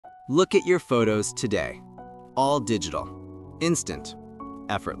Look at your photos today. All digital, instant,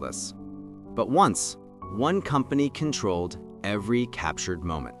 effortless. But once, one company controlled every captured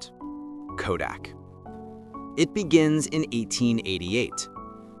moment: Kodak. It begins in 1888.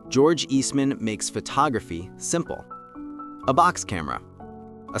 George Eastman makes photography simple. A box camera,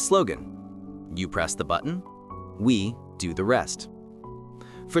 a slogan: you press the button, we do the rest.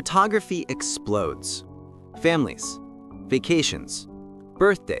 Photography explodes. Families, vacations,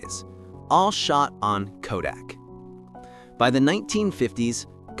 birthdays, all shot on Kodak. By the 1950s,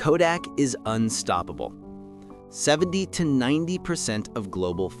 Kodak is unstoppable. 70 to 90% of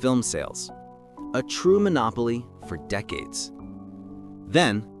global film sales. A true monopoly for decades.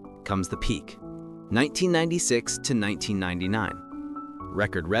 Then comes the peak, 1996 to 1999.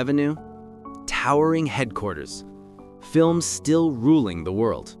 Record revenue, towering headquarters, film still ruling the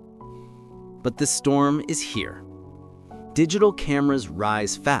world. But the storm is here. Digital cameras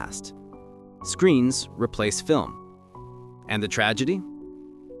rise fast. Screens replace film. And the tragedy?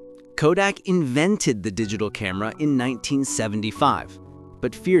 Kodak invented the digital camera in 1975,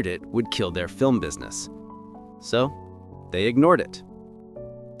 but feared it would kill their film business. So, they ignored it.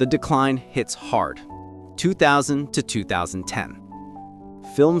 The decline hits hard, 2000 to 2010.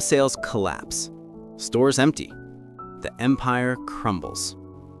 Film sales collapse, stores empty, the empire crumbles.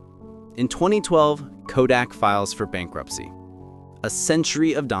 In 2012, Kodak files for bankruptcy. A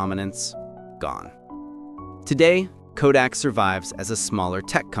century of dominance, gone. Today, Kodak survives as a smaller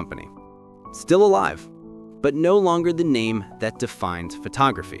tech company. Still alive, but no longer the name that defined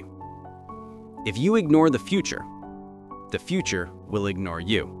photography. If you ignore the future will ignore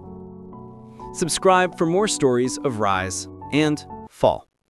you. Subscribe for more stories of rise and fall.